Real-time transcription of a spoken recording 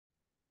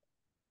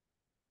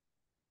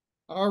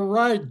All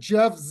right,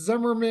 Jeff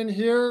Zimmerman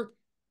here.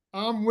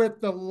 I'm with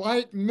the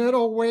light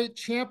middleweight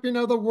champion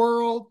of the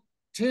world,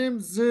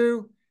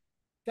 Tszyu.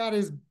 Got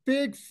his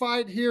big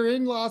fight here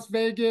in Las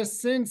Vegas,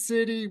 Sin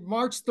City,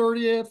 March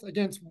 30th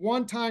against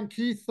one-time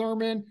Keith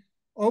Thurman,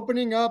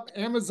 opening up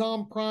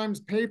Amazon Prime's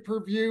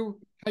pay-per-view.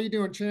 How you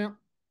doing, champ?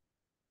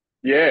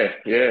 Yeah.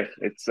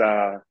 It's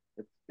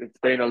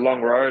been a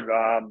long road.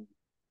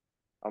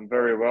 I'm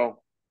very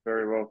well,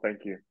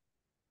 thank you.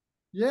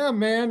 Yeah,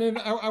 man. And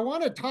I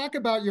want to talk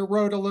about your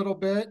road a little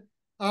bit.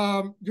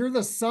 You're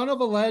the son of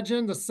a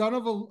legend, the son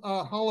of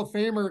a Hall of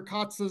Famer,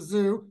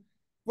 Tszyu.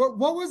 What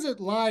was it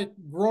like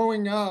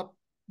growing up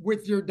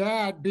with your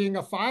dad being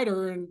a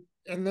fighter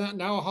and that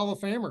now a Hall of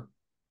Famer?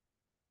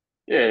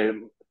 Yeah,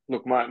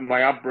 look,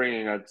 my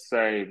upbringing, I'd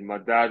say my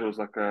dad was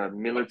like a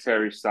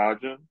military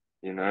sergeant,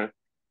 you know.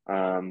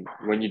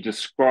 When you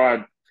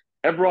describe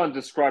Everyone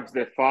describes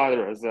their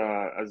father as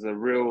a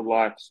real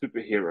life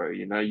superhero,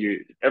 you know.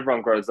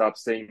 Everyone grows up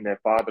seeing their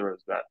father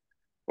as that.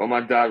 Well,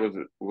 my dad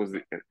was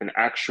an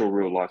actual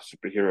real life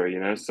superhero, you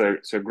know.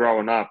 So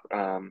growing up,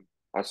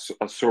 I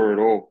saw it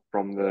all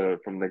from the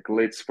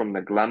glitz, from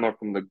the glamour,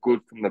 from the good,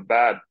 from the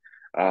bad.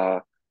 Uh,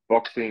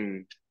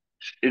 Boxing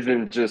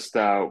isn't just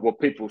what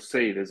people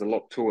see. There's a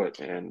lot to it,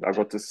 and I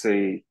got to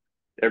see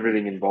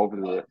everything involved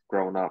with it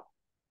growing up.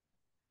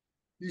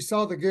 You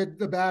saw the good,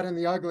 the bad, and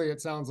the ugly, it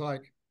sounds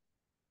like.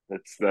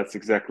 That's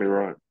exactly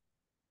right.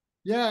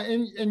 Yeah,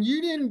 and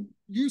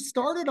you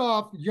started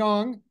off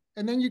young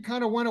and then you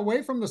kind of went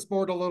away from the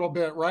sport a little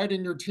bit, right?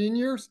 In your teen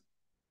years?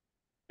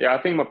 Yeah,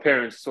 I think my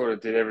parents sort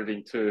of did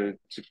everything to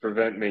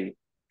prevent me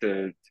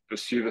to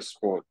pursue the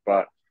sport,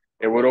 but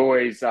it would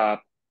always uh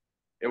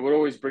it would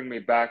always bring me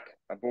back.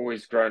 I've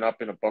always grown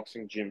up in a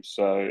boxing gym,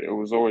 so it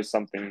was always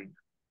something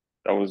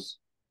that was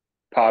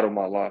part of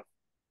my life.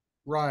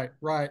 Right,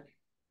 right.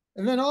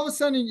 And then all of a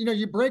sudden,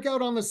 you break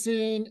out on the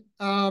scene.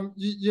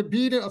 You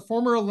beat a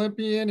former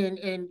Olympian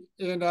in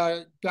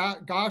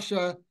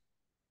Gasha,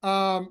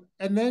 and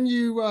then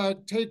you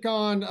take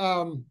on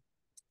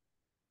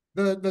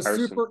the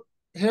Harrison. super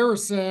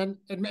Harrison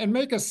and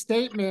make a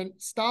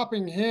statement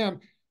stopping him.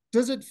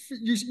 Does it?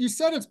 You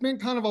said it's been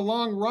kind of a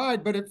long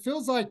ride, but it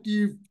feels like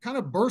you've kind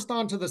of burst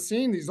onto the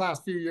scene these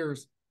last few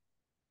years.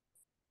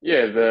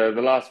 Yeah,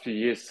 the last few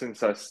years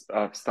since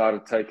I've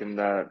started taking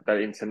that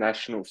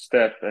international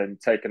step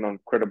and taking on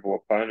credible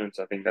opponents,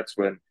 I think that's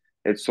when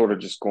it's sort of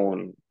just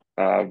gone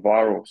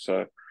viral.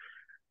 So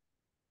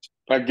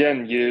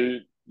again,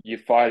 you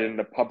fight in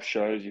the pub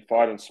shows, you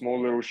fight in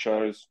small little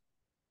shows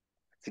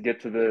to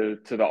get to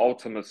the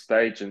ultimate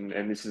stage,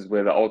 and this is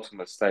where the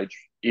ultimate stage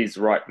is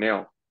right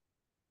now.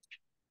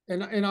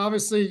 And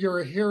obviously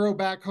you're a hero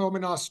back home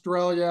in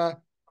Australia.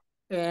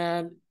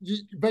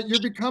 But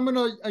you're becoming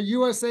a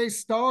USA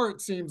star. It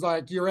seems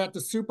like you're at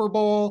the Super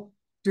Bowl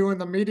doing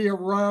the media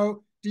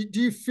row. Do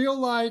you feel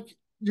like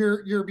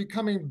you're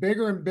becoming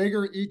bigger and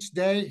bigger each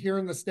day here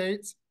in the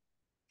States?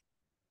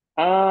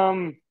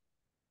 Um,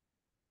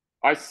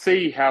 I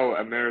see how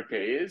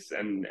America is,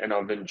 and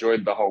I've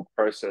enjoyed the whole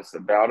process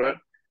about it.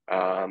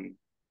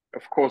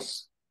 Of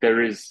course,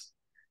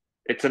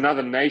 it's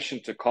another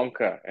nation to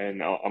conquer,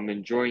 and I'm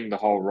enjoying the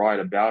whole ride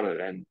about it.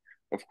 And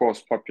of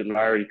course,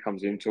 popularity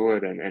comes into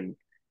it, and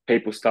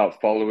people start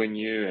following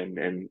you,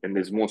 and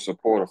there's more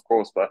support, of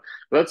course. But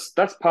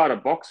that's part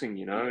of boxing,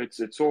 you know.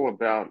 It's all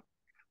about,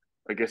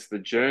 I guess, the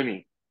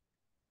journey.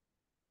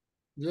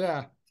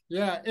 Yeah,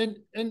 yeah.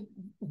 And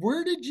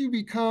where did you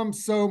become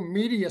so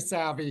media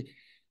savvy?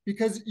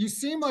 Because you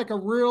seem like a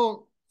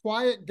real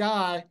quiet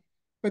guy,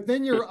 but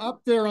then you're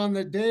up there on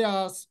the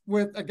dais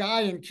with a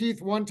guy in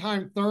Keith One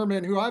Time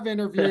Thurman, who I've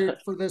interviewed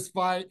for this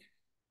fight,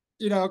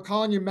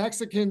 calling you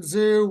Mexican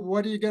Zoo,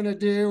 what are you gonna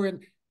do?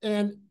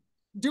 And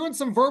doing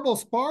some verbal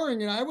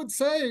sparring. And I would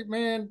say,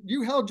 man,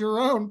 you held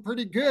your own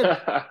pretty good.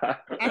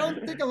 I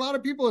don't think a lot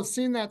of people have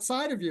seen that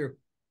side of you.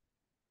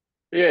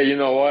 Yeah, you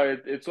know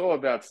what? It's all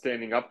about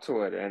standing up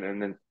to it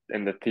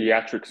and the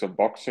theatrics of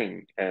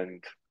boxing.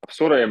 And I've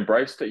sort of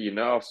embraced it, you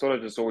know. I've sort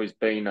of just always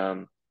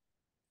been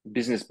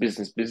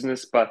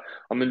business, but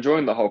I'm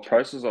enjoying the whole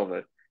process of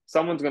it.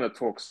 Someone's going to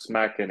talk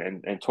smack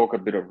and talk a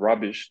bit of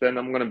rubbish, then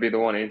I'm going to be the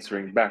one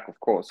answering back, of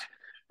course.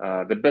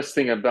 The best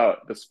thing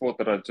about the sport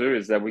that I do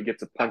is that we get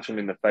to punch them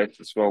in the face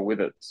as well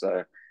with it.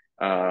 So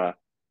uh,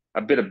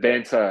 a bit of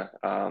banter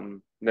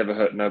never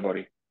hurt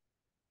nobody.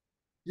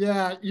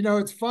 Yeah,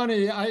 it's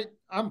funny. I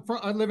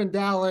live in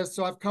Dallas,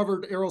 so I've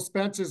covered Errol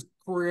Spence's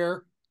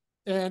career,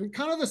 and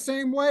kind of the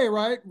same way,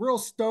 right? Real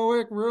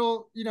stoic,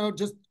 real,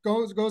 just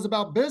goes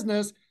about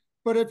business.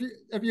 But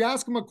if you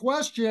ask him a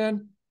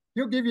question,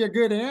 he'll give you a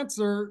good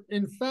answer.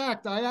 In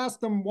fact, I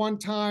asked him one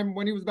time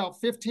when he was about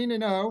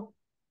 15-0,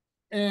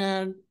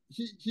 and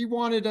he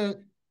wanted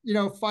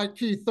to, fight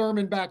Keith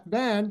Thurman back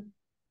then,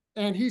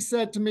 and he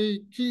said to me,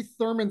 Keith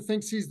Thurman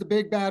thinks he's the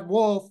big bad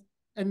wolf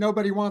and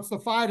nobody wants to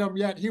fight him,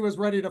 yet he was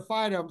ready to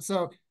fight him.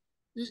 So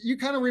you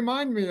kind of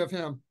remind me of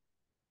him.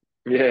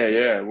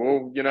 Yeah.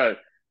 Well, you know,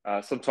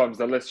 sometimes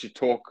the less you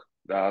talk,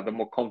 the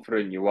more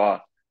confident you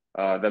are.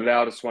 The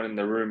loudest one in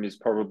the room is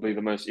probably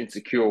the most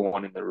insecure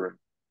one in the room.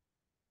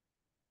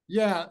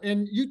 Yeah,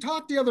 and you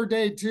talked the other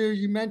day too.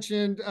 You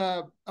mentioned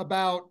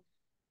about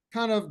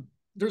kind of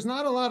there's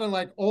not a lot of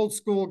like old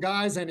school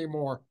guys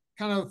anymore,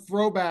 kind of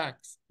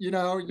throwbacks. You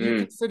know, you Mm,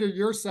 consider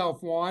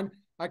yourself one.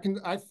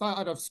 I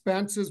thought of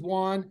Spence as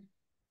one, mm.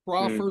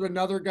 Crawford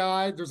another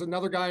guy. There's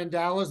another guy in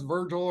Dallas,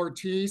 Virgil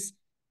Ortiz.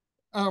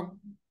 Um,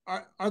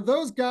 are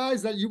those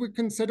guys that you would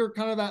consider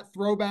kind of that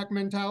throwback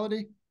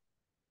mentality?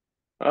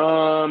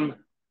 Um,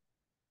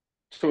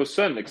 to a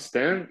certain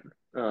extent,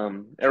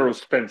 Errol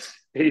Spence,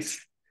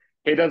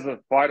 he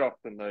doesn't fight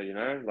often though, you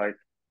know. Like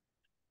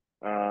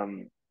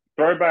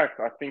throwback,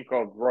 I think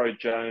of Roy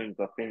Jones,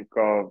 I think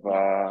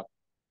of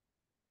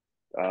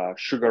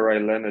Sugar Ray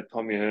Leonard,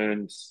 Tommy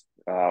Hearns,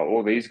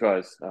 all these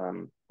guys.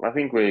 I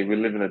think we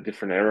live in a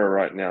different era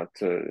right now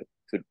to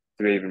to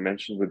be even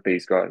mentioned with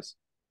these guys.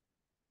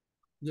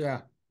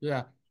 Yeah,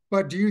 yeah.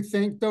 But do you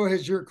think though,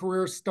 as your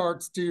career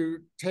starts to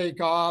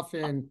take off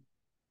and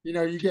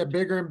you get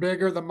bigger and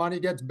bigger, the money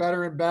gets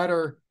better and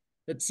better,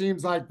 it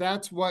seems like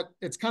that's what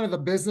it's kind of the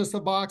business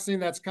of boxing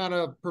that's kind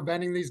of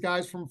preventing these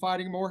guys from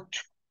fighting more?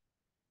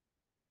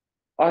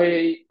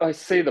 I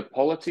see the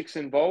politics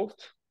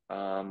involved.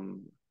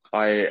 Um,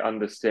 I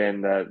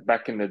understand that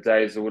back in the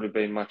days it would have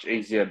been much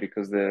easier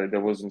because there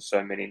wasn't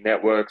so many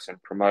networks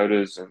and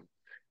promoters and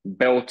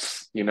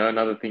belts. You know,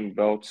 another thing,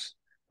 belts.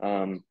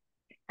 Um,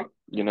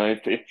 you know,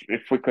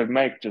 if we could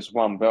make just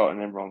one belt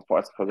and everyone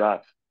fights for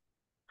that,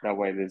 that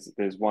way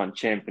there's one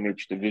champ in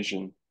each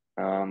division.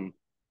 Um,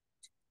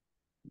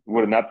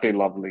 wouldn't that be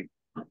lovely?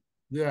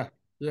 Yeah,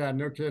 yeah,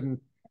 no kidding.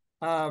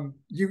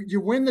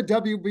 You win the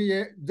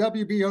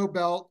WBO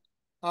belt.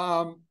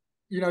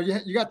 You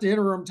got the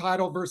interim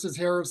title versus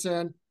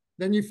Harrison.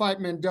 Then you fight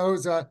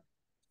Mendoza.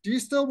 Do you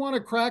still want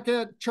to crack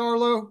at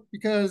Charlo?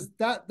 Because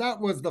that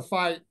was the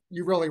fight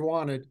you really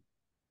wanted.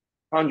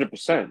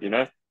 100%. You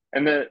know,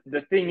 and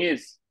the thing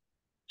is,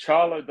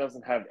 Charlo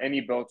doesn't have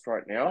any belts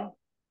right now,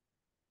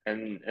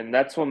 and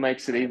that's what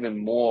makes it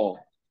even more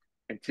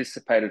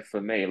anticipated for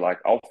me. Like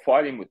I'll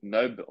fight him with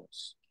no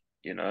belts,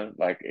 you know,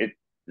 like it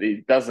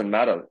doesn't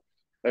matter.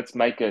 Let's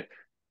make it.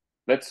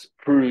 Let's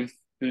prove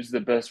who's the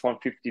best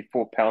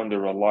 154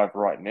 pounder alive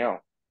right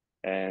now,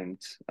 and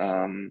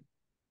um,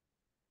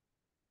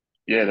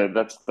 yeah,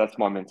 that's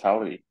my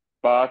mentality.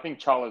 But I think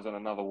Charlo's in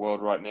another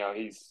world right now.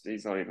 He's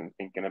not even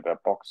thinking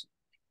about boxing.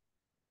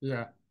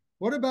 Yeah.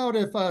 What about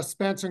if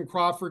Spence and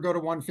Crawford go to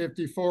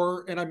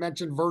 154 and I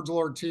mentioned Virgil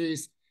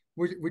Ortiz?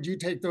 Would you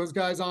take those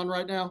guys on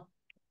right now?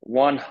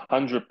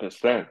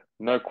 100%,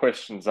 no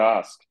questions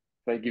asked.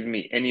 If they give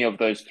me any of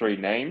those three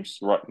names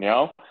right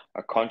now,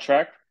 a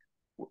contract,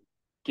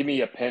 give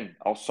me a pen.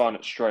 I'll sign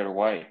it straight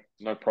away.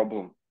 No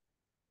problem.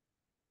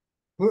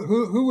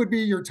 Who would be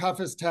your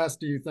toughest test,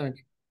 do you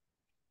think?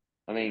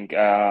 I think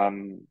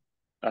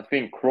I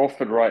think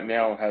Crawford right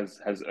now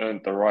has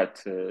earned the right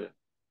to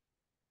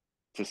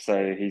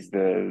say he's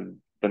the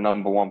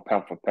number one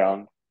pound for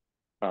pound.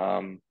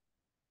 Um,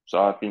 so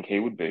I think he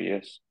would be,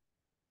 yes.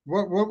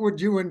 What would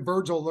you and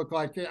Virgil look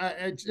like?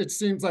 It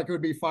seems like it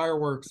would be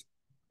fireworks.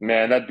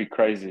 Man, that'd be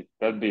crazy.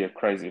 That'd be a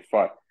crazy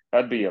fight.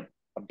 That'd be a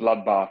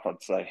bloodbath,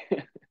 I'd say.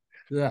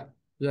 Yeah,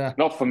 yeah.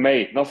 Not for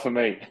me. Not for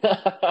me.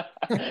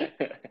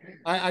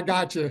 I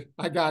got you.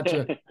 I got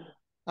you.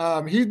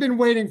 He's been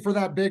waiting for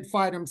that big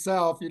fight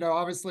himself.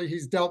 Obviously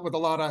he's dealt with a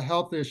lot of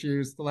health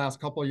issues the last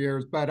couple of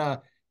years,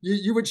 but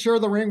you would share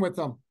the ring with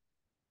him.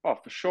 Oh,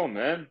 for sure,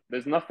 man.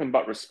 There's nothing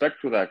but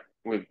respect with that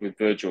with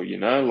Virgil, you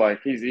know?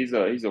 Like he's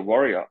a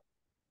warrior.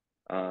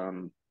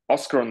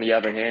 Oscar on the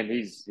other hand,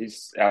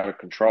 he's out of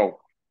control.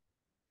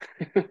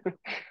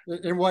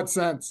 In what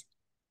sense?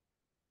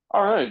 I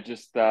don't know,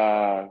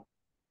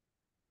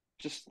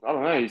 just I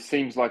don't know, he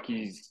seems like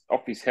he's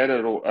off his head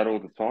at all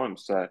the time.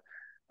 So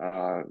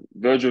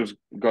Virgil's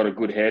got a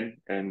good head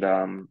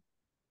and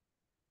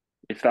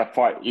if that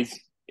fight is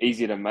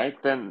easy to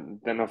make, then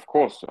of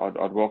course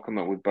I'd welcome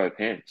it with both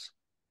hands.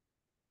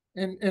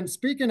 And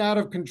speaking out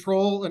of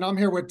control, and I'm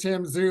here with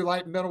Tim Tszyu,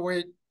 light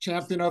middleweight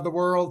champion of the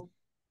world.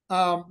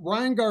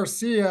 Ryan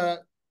Garcia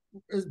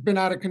has been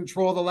out of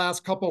control the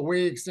last couple of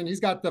weeks, and he's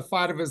got the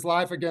fight of his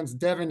life against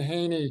Devin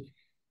Haney.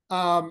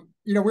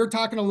 We were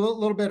talking a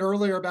little bit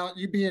earlier about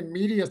you being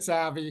media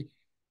savvy.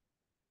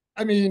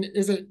 I mean,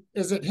 is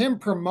it him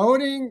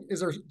promoting?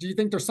 Do you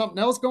think there's something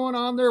else going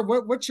on there?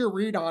 What's your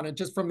read on it,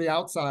 just from the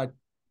outside?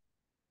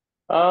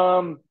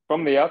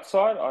 From the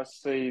outside, I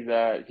see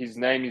that his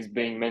name is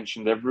being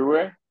mentioned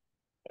everywhere,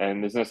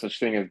 and there's no such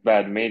thing as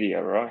bad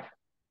media, right?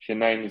 If your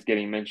name is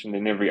getting mentioned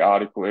in every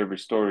article, every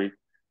story,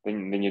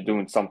 then you're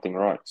doing something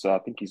right. So I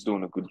think he's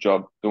doing a good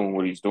job doing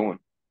what he's doing.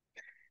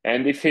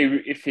 And if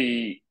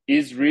he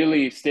is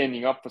really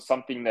standing up for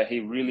something that he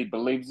really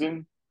believes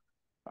in,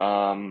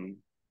 um,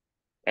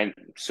 and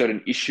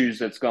certain issues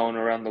that's going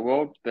around the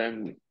world,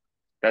 then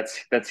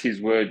that's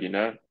his word, you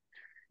know.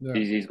 Yeah.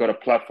 He's got a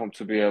platform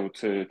to be able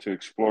to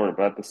explore it,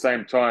 but at the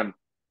same time,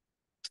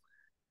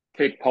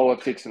 keep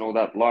politics and all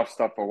that life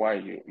stuff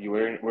away.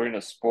 We're in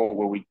a sport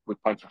where we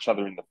punch each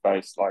other in the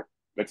face. Like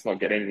let's not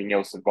get anything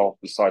else involved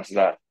besides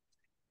that.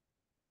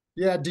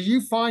 Yeah. Do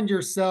you find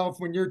yourself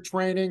when you're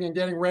training and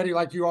getting ready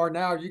like you are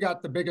now, you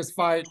got the biggest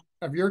fight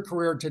of your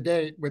career to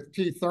date with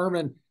Keith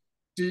Thurman.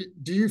 Do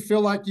you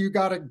feel like you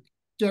got to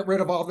get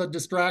rid of all the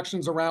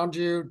distractions around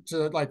you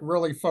to like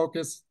really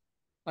focus?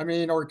 I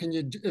mean, or can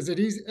you, is it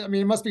easy? I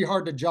mean, it must be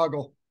hard to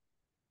juggle.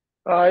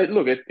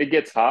 Look, it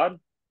gets hard,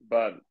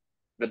 but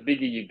the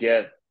bigger you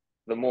get,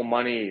 the more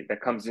money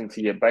that comes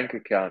into your bank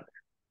account,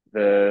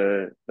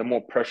 the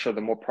more pressure,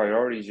 the more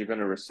priorities you're going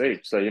to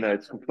receive. So,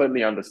 it's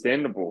completely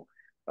understandable.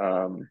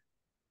 Um,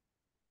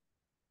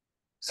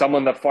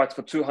 Someone that fights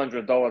for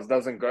 $200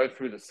 doesn't go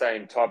through the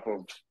same type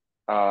of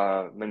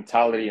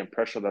mentality and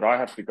pressure that I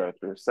have to go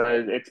through. So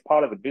it's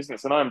part of the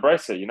business, and I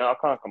embrace it. I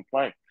can't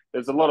complain.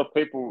 There's a lot of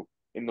people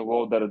in the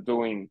world that are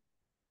doing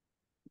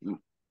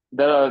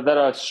that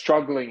are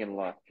struggling in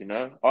life.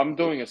 I'm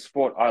doing a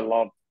sport I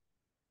love.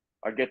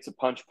 I get to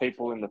punch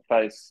people in the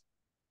face.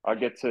 I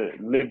get to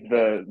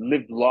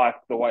live life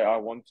the way I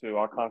want to.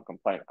 I can't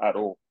complain at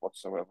all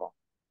whatsoever.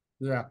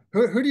 Yeah.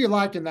 Who do you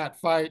like in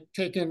that fight?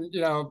 Taking,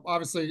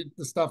 obviously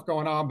the stuff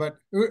going on, but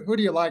who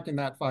do you like in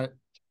that fight?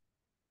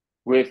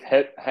 With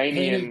Haney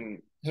Haney,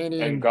 and Haney,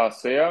 and and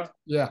Garcia,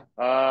 yeah,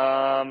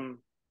 I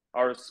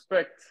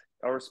respect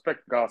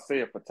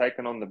Garcia for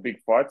taking on the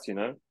big fights.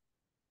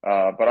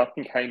 But I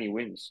think Haney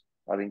wins.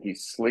 I think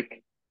he's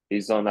slick.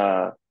 He's on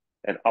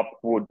an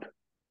upward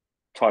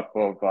type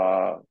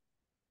of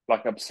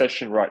like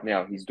obsession right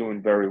now. He's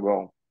doing very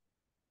well.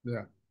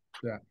 yeah,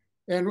 yeah.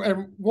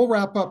 And we'll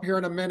wrap up here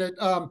in a minute.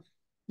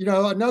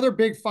 Another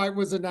big fight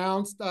was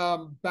announced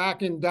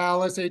back in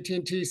Dallas,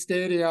 AT&T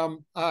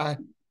Stadium.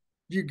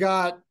 You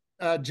got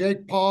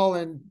Jake Paul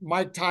and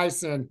Mike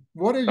Tyson.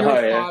 What are your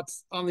Oh yeah.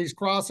 thoughts on these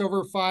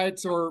crossover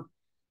fights? Or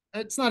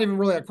it's not even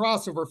really a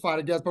crossover fight,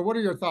 I guess, but what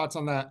are your thoughts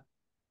on that?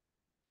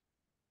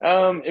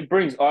 It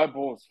brings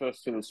eyeballs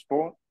first to the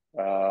sport.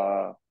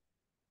 Uh,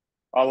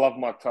 I love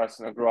Mike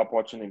Tyson. I grew up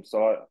watching him,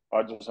 so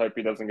I just hope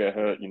he doesn't get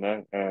hurt,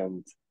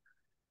 and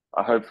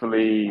I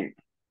hopefully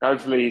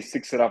he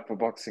sticks it up for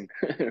boxing.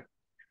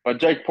 But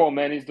Jake Paul,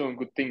 man, he's doing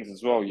good things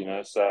as well.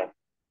 So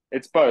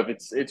it's both.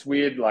 It's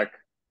weird. Like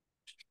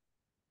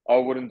I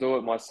wouldn't do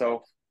it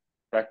myself.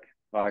 Back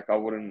like I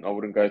wouldn't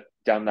go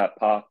down that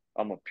path.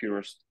 I'm a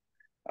purist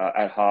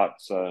at heart,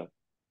 so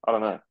I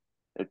don't know.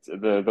 It's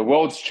the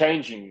world's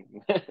changing.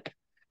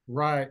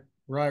 Right,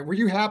 right. Were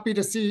you happy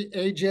to see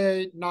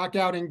AJ knock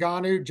out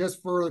Ngannou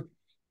just for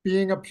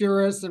being a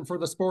purist and for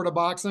the sport of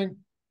boxing?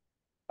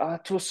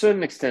 To a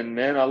certain extent,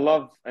 man, I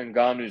love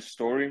Ngannou's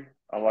story.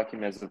 I like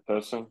him as a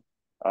person.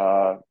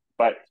 Uh,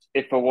 but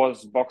if it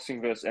was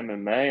boxing versus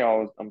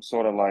MMA, I'm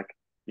sort of like,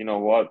 you know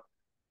what?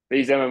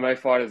 These MMA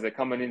fighters, they're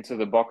coming into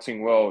the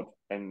boxing world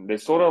and they're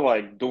sort of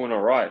like doing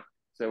all right.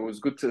 So it was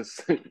good to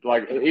see,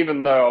 like,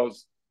 even though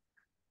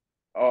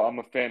I'm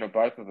a fan of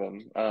both of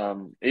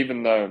them.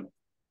 Even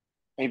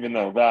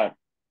though that,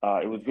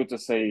 it was good to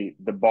see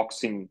the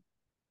boxing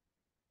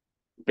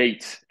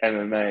beat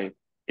MMA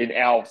in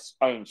our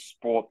own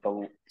sport,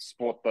 the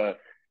sport that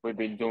we've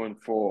been doing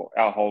for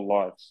our whole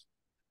lives.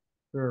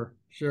 Sure,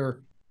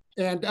 sure.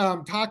 And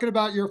talking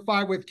about your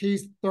fight with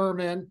Keith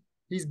Thurman,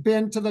 he's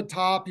been to the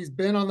top, he's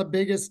been on the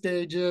biggest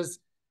stages.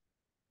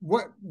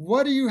 What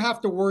do you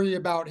have to worry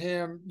about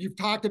him? You've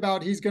talked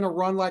about he's going to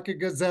run like a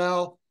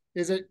gazelle.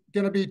 Is it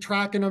going to be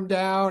tracking him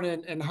down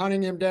and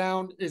hunting him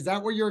down? Is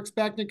that what you're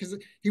expecting? Because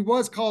he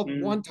was called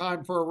Mm. one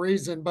time for a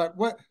reason. But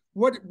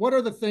what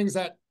are the things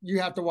that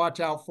you have to watch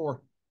out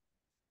for?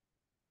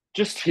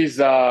 Just his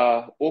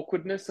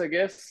awkwardness, I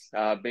guess,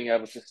 being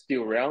able to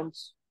steal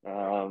rounds.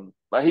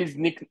 But his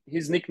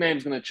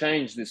nickname's going to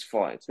change this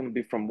fight. It's going to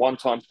be from one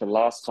time to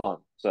last time.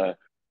 So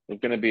there's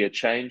going to be a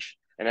change.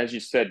 And as you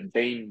said,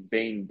 Bean,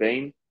 Bean,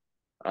 Bean.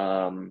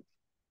 Um,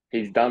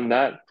 he's done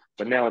that,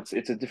 but now it's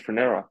a different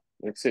era.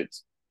 It's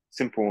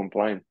simple and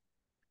plain.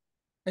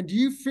 And do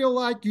you feel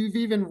like you've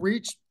even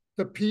reached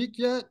the peak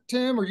yet,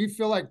 Tim? Or you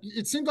feel like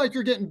it seems like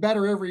you're getting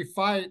better every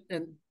fight,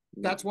 and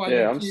that's why you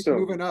Yeah, I'm keep still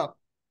moving up?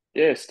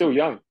 still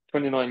young,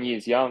 29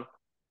 years young.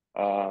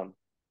 I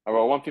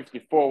got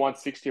 154,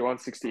 160,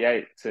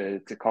 168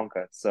 to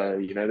conquer.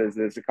 So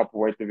there's a couple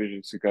weight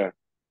divisions to go.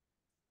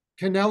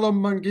 Canelo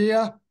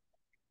Munguia,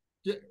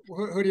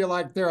 who do you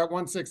like there at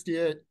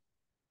 168?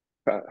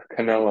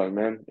 Canelo,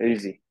 man,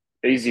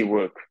 easy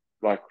work.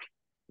 Like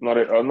not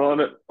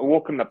a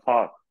walk in the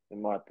park,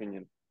 in my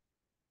opinion.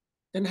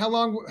 And how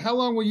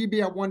long will you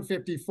be at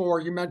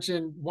 154? You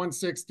mentioned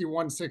 160,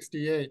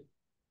 168.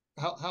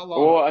 How long?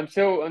 Or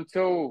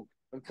until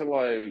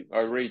I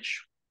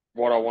reach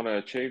what I want to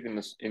achieve in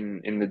this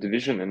in the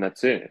division, and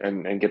that's it,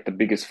 and get the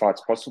biggest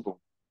fights possible.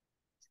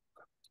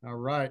 All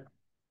right.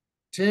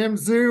 Tim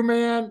Tszyu,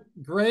 man,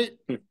 great.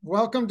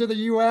 Welcome to the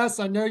US.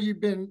 I know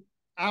you've been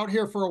out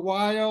here for a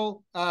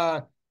while,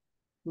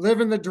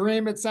 living the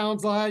dream, it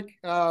sounds like.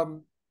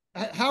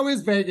 How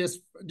is Vegas?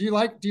 Do you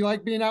like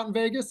being out in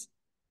Vegas?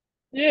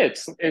 Yeah,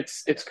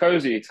 it's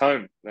cozy. It's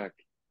home. Like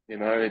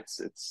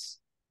it's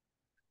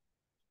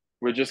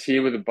we're just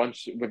here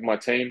with my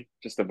team,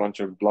 just a bunch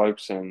of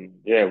blokes, and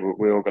yeah,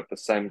 we all got the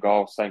same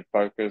goal, same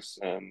focus,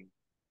 and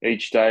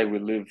each day we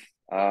live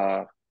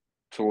uh,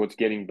 towards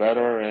getting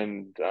better.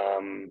 And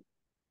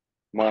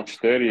March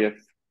 30th,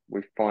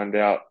 we find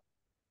out,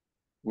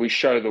 we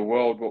show the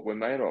world what we're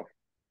made of.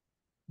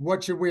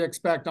 What should we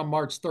expect on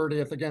March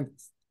 30th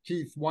against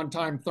Keith One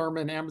Time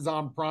Thurman,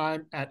 Amazon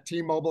Prime at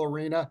T-Mobile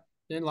Arena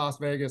in Las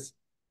Vegas?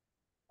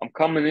 I'm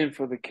coming in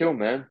for the kill,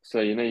 man. So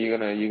you know you're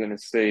gonna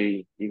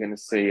see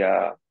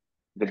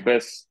the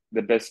best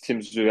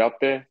Tszyu out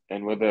there,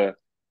 and whether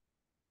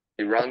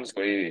he runs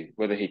or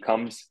whether he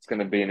comes, it's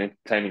gonna be an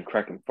entertaining,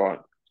 cracking fight.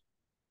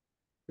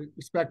 Of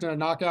Expecting a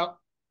knockout?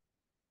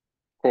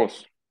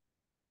 course.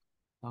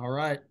 All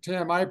right,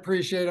 Tim, I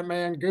appreciate it,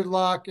 man. Good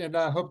luck, and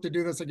hope to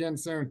do this again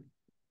soon.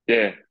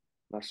 Yeah.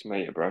 Nice to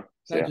meet you, bro.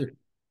 See Thank ya. you.